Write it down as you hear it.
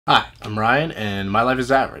Hi, I'm Ryan, and my life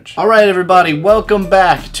is average. Alright everybody, welcome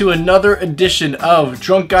back to another edition of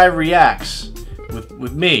Drunk Guy Reacts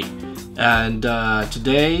with me. And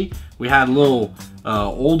today we had a little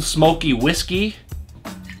Old Smoky whiskey.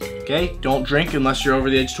 Okay, don't drink unless you're over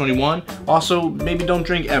the age of 21. Also, maybe don't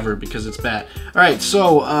drink ever because it's bad. Alright,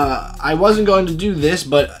 so I wasn't going to do this,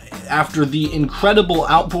 but after the incredible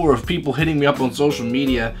outpour of people hitting me up on social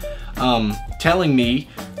media, telling me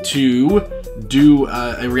to do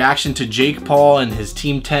a reaction to Jake Paul and his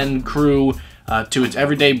Team 10 crew to its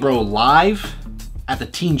Everyday Bro live at the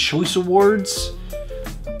Teen Choice Awards,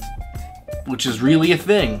 which is really a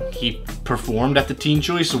thing. He performed at the Teen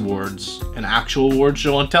Choice Awards, an actual award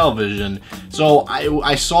show on television. So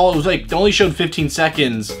I saw, it was like, they only showed 15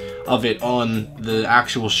 seconds of it on the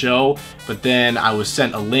actual show, but then I was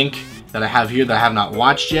sent a link that I have here that I have not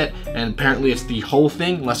watched yet, and apparently it's the whole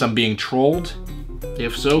thing, unless I'm being trolled.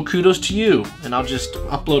 If so, kudos to you, and I'll just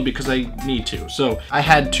upload because I need to. So I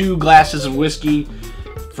had 2 glasses of whiskey.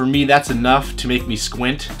 For me, that's enough to make me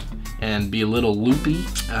squint and be a little loopy.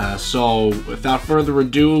 So without further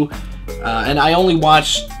ado, and I only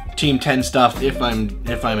watch Team 10 stuff if I'm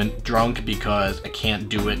drunk, because I can't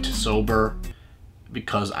do it sober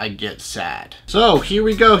because I get sad. So here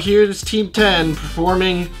we go. Here is Team 10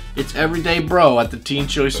 performing its Everyday Bro at the Teen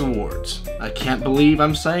Choice Awards. I can't believe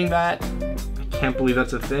I'm saying that. Can't believe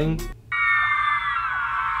that's a thing.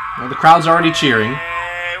 Well, the crowd's already cheering.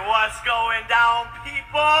 Hey, what's going down,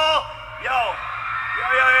 people? Yo.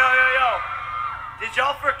 Did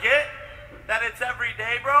y'all forget that it's every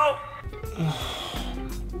day, bro?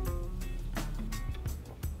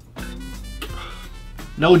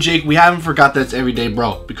 No, Jake, we haven't forgot that it's Everyday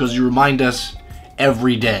Bro, because you remind us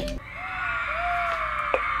every day. Wait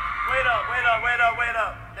up.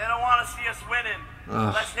 They don't want to see us winning.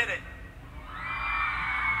 Let's hit it.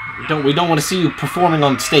 We don't want to see you performing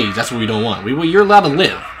on stage. That's what we don't want. You're allowed to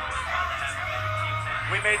live.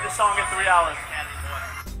 We made this song in 3 hours.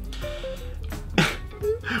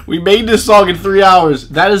 We made this song in 3 hours.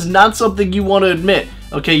 That is not something you want to admit.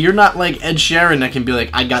 Okay, you're not like Ed Sheeran that can be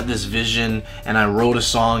like, I got this vision and I wrote a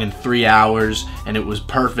song in 3 hours and it was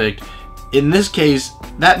perfect. In this case,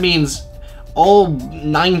 that means all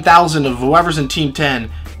 9,000 of whoever's in Team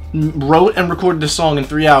 10 wrote and recorded this song in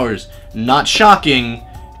 3 hours. Not shocking,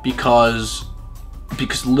 because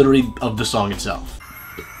literally of the song itself.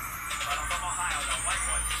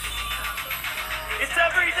 It's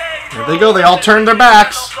every day, There they go, they all turned their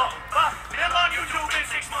backs.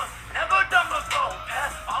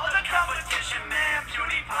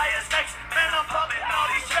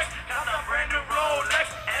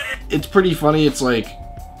 It's pretty funny. It's like,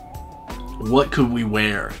 what could we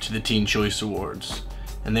wear to the Teen Choice Awards?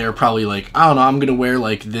 And they were probably like, I don't know, I'm gonna wear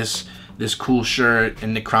like this cool shirt,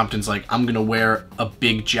 and Nick Crompton's like, I'm gonna wear a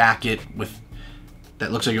big jacket with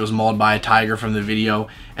that looks like it was mauled by a tiger from the video,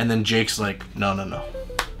 and then Jake's like, no.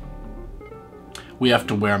 We have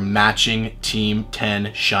to wear matching Team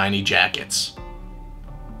 10 shiny jackets.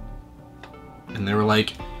 And they were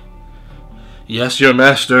like, yes, your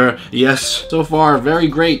master, yes. So far, very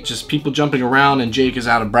great, just people jumping around, and Jake is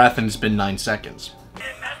out of breath, and it's been 9 seconds.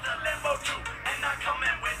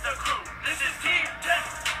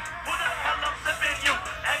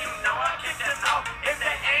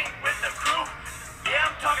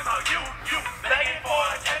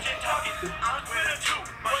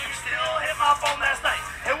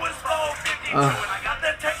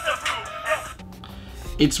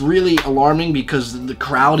 It's really alarming because the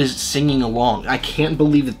crowd is singing along. I can't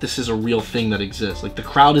believe that this is a real thing that exists. Like, the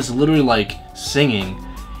crowd is literally like singing.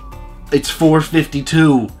 It's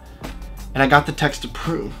 4:52, and I got the text to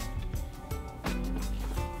prove.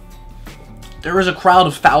 There is a crowd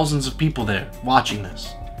of thousands of people there watching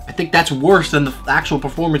this. I think that's worse than the actual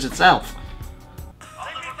performance itself.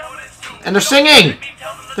 And they're singing!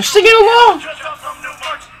 They're singing along!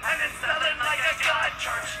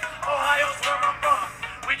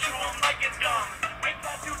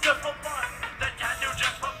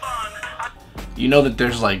 You know that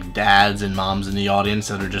there's like dads and moms in the audience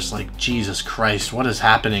that are just like, Jesus Christ, what is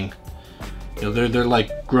happening? You know, they're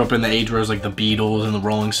like, grew up in the age where it was like the Beatles and the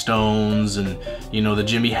Rolling Stones and, you know, the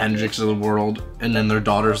Jimi Hendrix of the world, and then their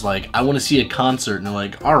daughter's like, I want to see a concert, and they're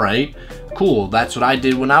like, alright, cool, that's what I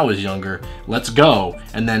did when I was younger, let's go.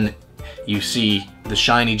 And then you see the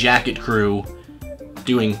shiny jacket crew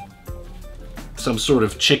doing some sort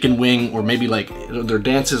of chicken wing, or maybe like their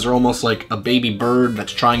dances are almost like a baby bird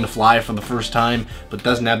that's trying to fly for the first time but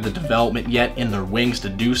doesn't have the development yet in their wings to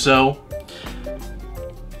do so.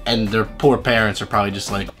 And their poor parents are probably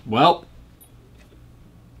just like, well,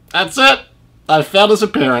 that's it. I failed as a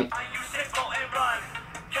parent.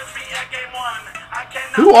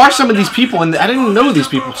 Who are some of these people? And I didn't know these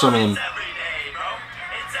people, some of them.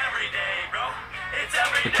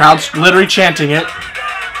 The crowd's literally chanting it.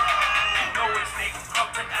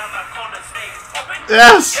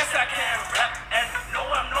 Yes!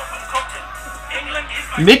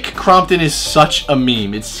 Mick Crompton is such a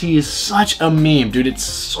meme. He is such a meme, dude. It's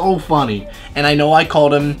so funny. And I know I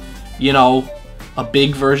called him, you know, a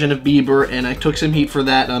big version of Bieber, and I took some heat for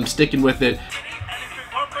that, and I'm sticking with it.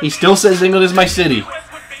 He still says England is my city.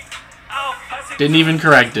 Didn't even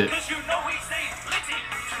correct it.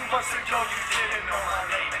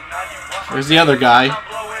 Where's the other guy?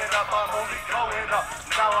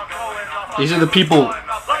 These are the people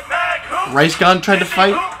Rice Gun tried to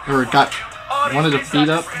fight, or wanted to beat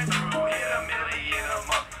up.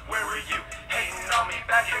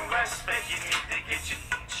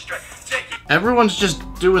 Everyone's just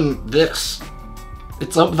doing this.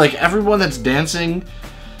 It's up, like, everyone that's dancing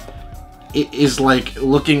is like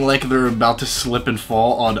looking like they're about to slip and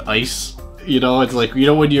fall on ice. You know, it's like, you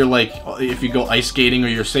know when you're like, if you go ice skating, or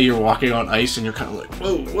you're walking on ice and you're kind of like,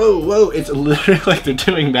 whoa, whoa, whoa. It's literally like they're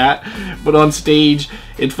doing that, but on stage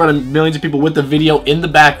in front of millions of people with the video in the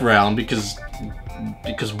background, because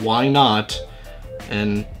why not?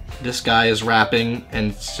 And this guy is rapping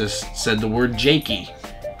and just said the word Jakey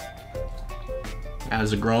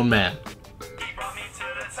as a grown man.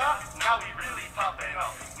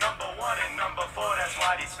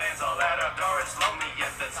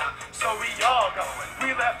 So we all going, we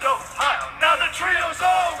left Ohio, now the trio's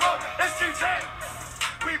all it's 210,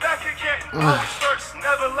 we back again, always first,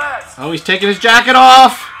 never last. Oh, he's taking his jacket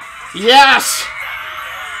off! Yes!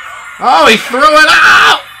 Oh, he threw it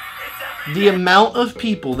out! The amount of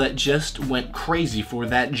people that just went crazy for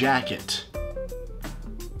that jacket.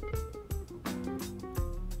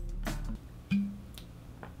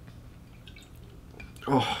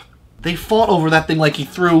 Oh, they fought over that thing like he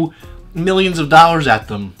threw millions of dollars at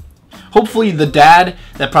them. Hopefully the dad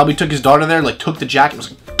that probably took his daughter there, like, took the jacket and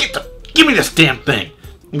was like, give me this damn thing!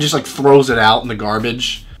 And just, like, throws it out in the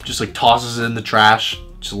garbage. Just, like, tosses it in the trash.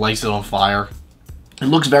 Just lights it on fire. It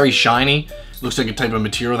looks very shiny. It looks like a type of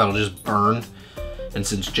material that'll just burn. And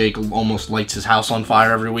since Jake almost lights his house on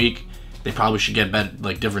fire every week, they probably should get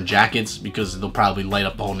like different jackets, because they'll probably light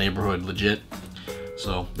up the whole neighborhood legit.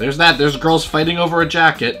 So there's that. There's girls fighting over a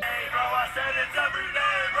jacket.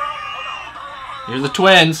 Here's the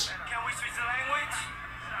twins.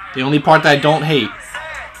 The only part that I don't hate.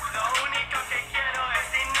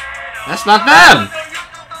 That's not them!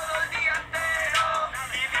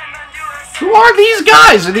 Who are these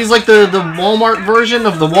guys? Are these like the Walmart version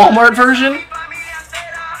of the Walmart version?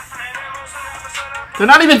 They're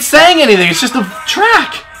not even saying anything, it's just a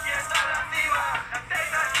track!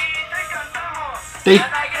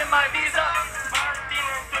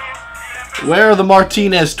 Where are the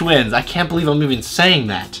Martinez twins? I can't believe I'm even saying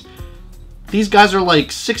that. These guys are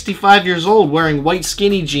like 65 years old wearing white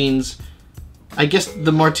skinny jeans. I guess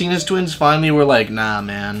the Martinez twins finally were like, nah,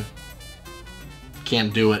 man.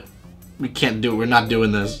 Can't do it. We can't do it. We're not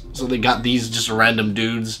doing this. So they got these just random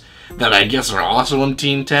dudes that I guess are also in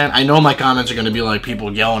Team 10. I know my comments are going to be like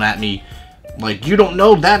people yelling at me. Like, you don't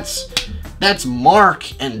know that's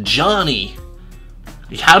Mark and Johnny.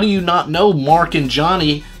 How do you not know Mark and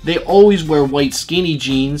Johnny? They always wear white skinny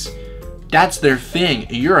jeans. That's their thing.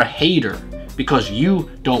 You're a hater because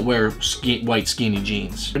you don't wear white skinny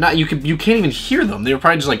jeans. They're not. You can't even hear them. They were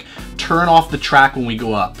probably just like, turn off the track when we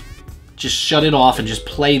go up. Just shut it off and just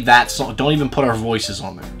play that song. Don't even put our voices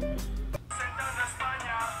on there.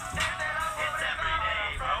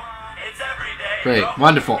 Great,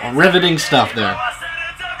 wonderful, riveting stuff there.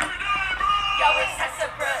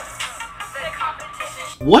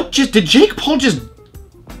 What did Jake Paul just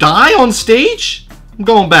die on stage? I'm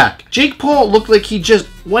going back. Jake Paul looked like he just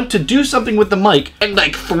went to do something with the mic and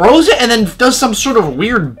like throws it and then does some sort of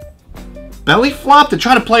weird belly flop to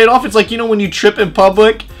try to play it off. It's like, you know, when you trip in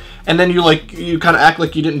public and then you kind of act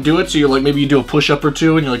like you didn't do it, so you're like, maybe you do a push-up or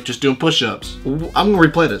two and you're like just doing push-ups. I'm gonna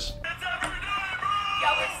replay this.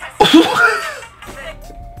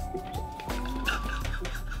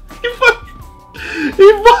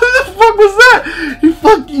 What the fuck was that? He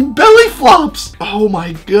fucking belly flops. Oh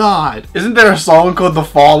my god. Isn't there a song called The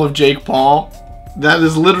Fall of Jake Paul? That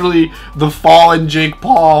is literally the fall in Jake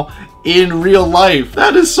Paul in real life.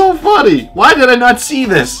 That is so funny. Why did I not see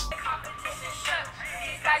this?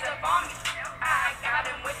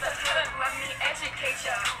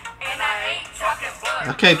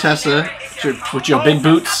 Okay, Tessa, with your big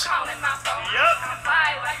boots.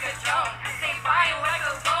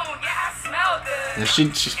 Yeah, she...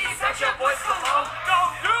 Is that your boy's cologne?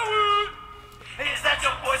 Don't do it! Is that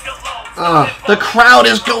your boy's cologne? The crowd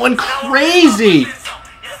is going crazy.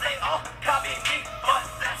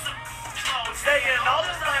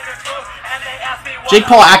 Jake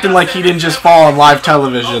Paul acting like he didn't just fall on live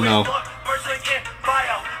television, though.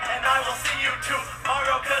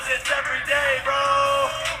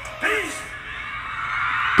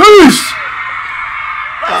 Peace!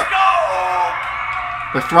 Let's go!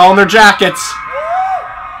 They're throwing their jackets.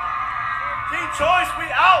 Team Choice, we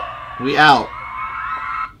out! We out.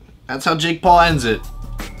 That's how Jake Paul ends it.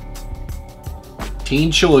 Teen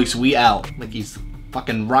Choice, we out. Like he's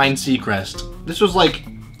fucking Ryan Seacrest. This was like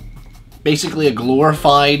basically a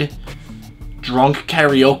glorified drunk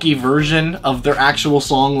karaoke version of their actual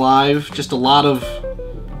song live. Just a lot of,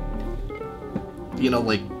 you know,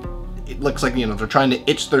 like, it looks like, you know, they're trying to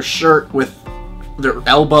itch their shirt with their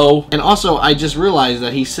elbow. And also, I just realized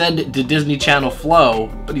that he said the Disney Channel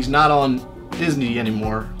Flow, but he's not on Disney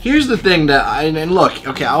anymore. Here's the thing that and look,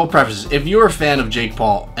 okay, I'll preface this. If you're a fan of Jake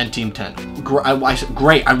Paul and Team 10, I said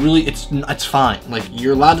great. It's fine. Like,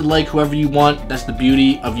 you're allowed to like whoever you want. That's the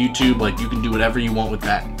beauty of YouTube. Like, you can do whatever you want with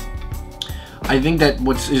that. I think that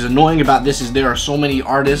what is annoying about this is there are so many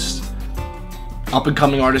artists, up and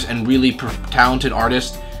coming artists, and really talented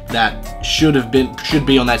artists that should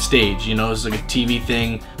be on that stage. You know, it's like a TV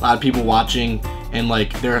thing, a lot of people watching, and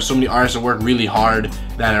like there are so many artists that work really hard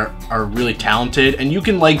that are really talented, and you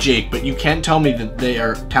can like Jake, but you can't tell me that they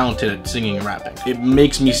are talented at singing and rapping. It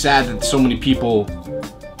makes me sad that so many people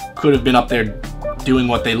could have been up there doing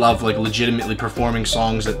what they love, like legitimately performing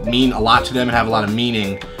songs that mean a lot to them and have a lot of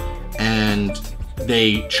meaning, and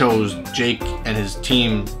they chose Jake and his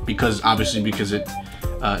team because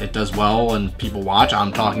it does well and people watch.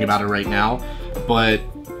 I'm talking about it right now, but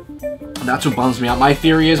that's what bums me out. My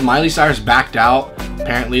theory is Miley Cyrus backed out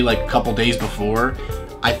apparently like a couple days before.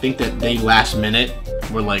 I think that they last minute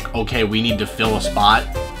were like, okay, we need to fill a spot.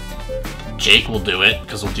 Jake will do it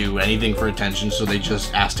because he'll do anything for attention, so they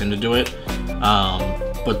just asked him to do it.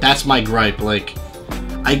 But that's my gripe. Like,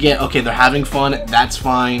 I get, okay, they're having fun, that's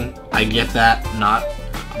fine, I get that, not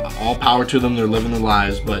all power to them, they're living their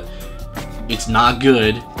lives, but it's not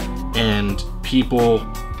good, and people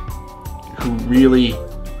who really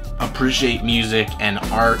appreciate music and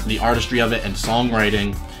art, the artistry of it, and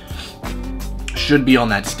songwriting should be on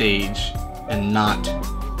that stage, and not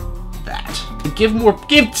that.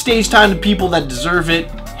 Give stage time to people that deserve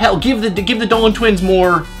it. Hell, give the Dolan Twins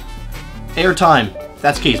more airtime. If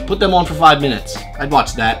that's the case, put them on for 5 minutes. I'd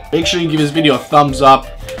watch that. Make sure you give this video a thumbs up.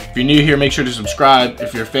 If you're new here, make sure to subscribe.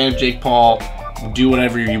 If you're a fan of Jake Paul, do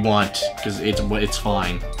whatever you want, because it's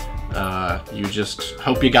fine. You just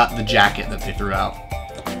hope you got the jacket that they threw out.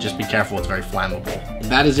 Just be careful, it's very flammable.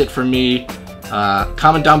 That is it for me.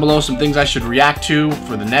 Comment down below some things I should react to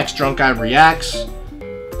for the next Drunk Guy Reacts.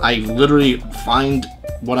 I literally find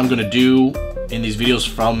what I'm gonna do in these videos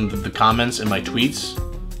from the comments and my tweets.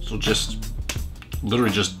 So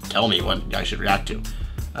literally just tell me what I should react to.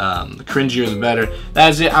 The cringier the better. That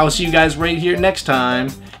is it. I will see you guys right here next time.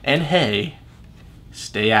 And hey,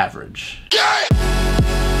 stay average. Yeah.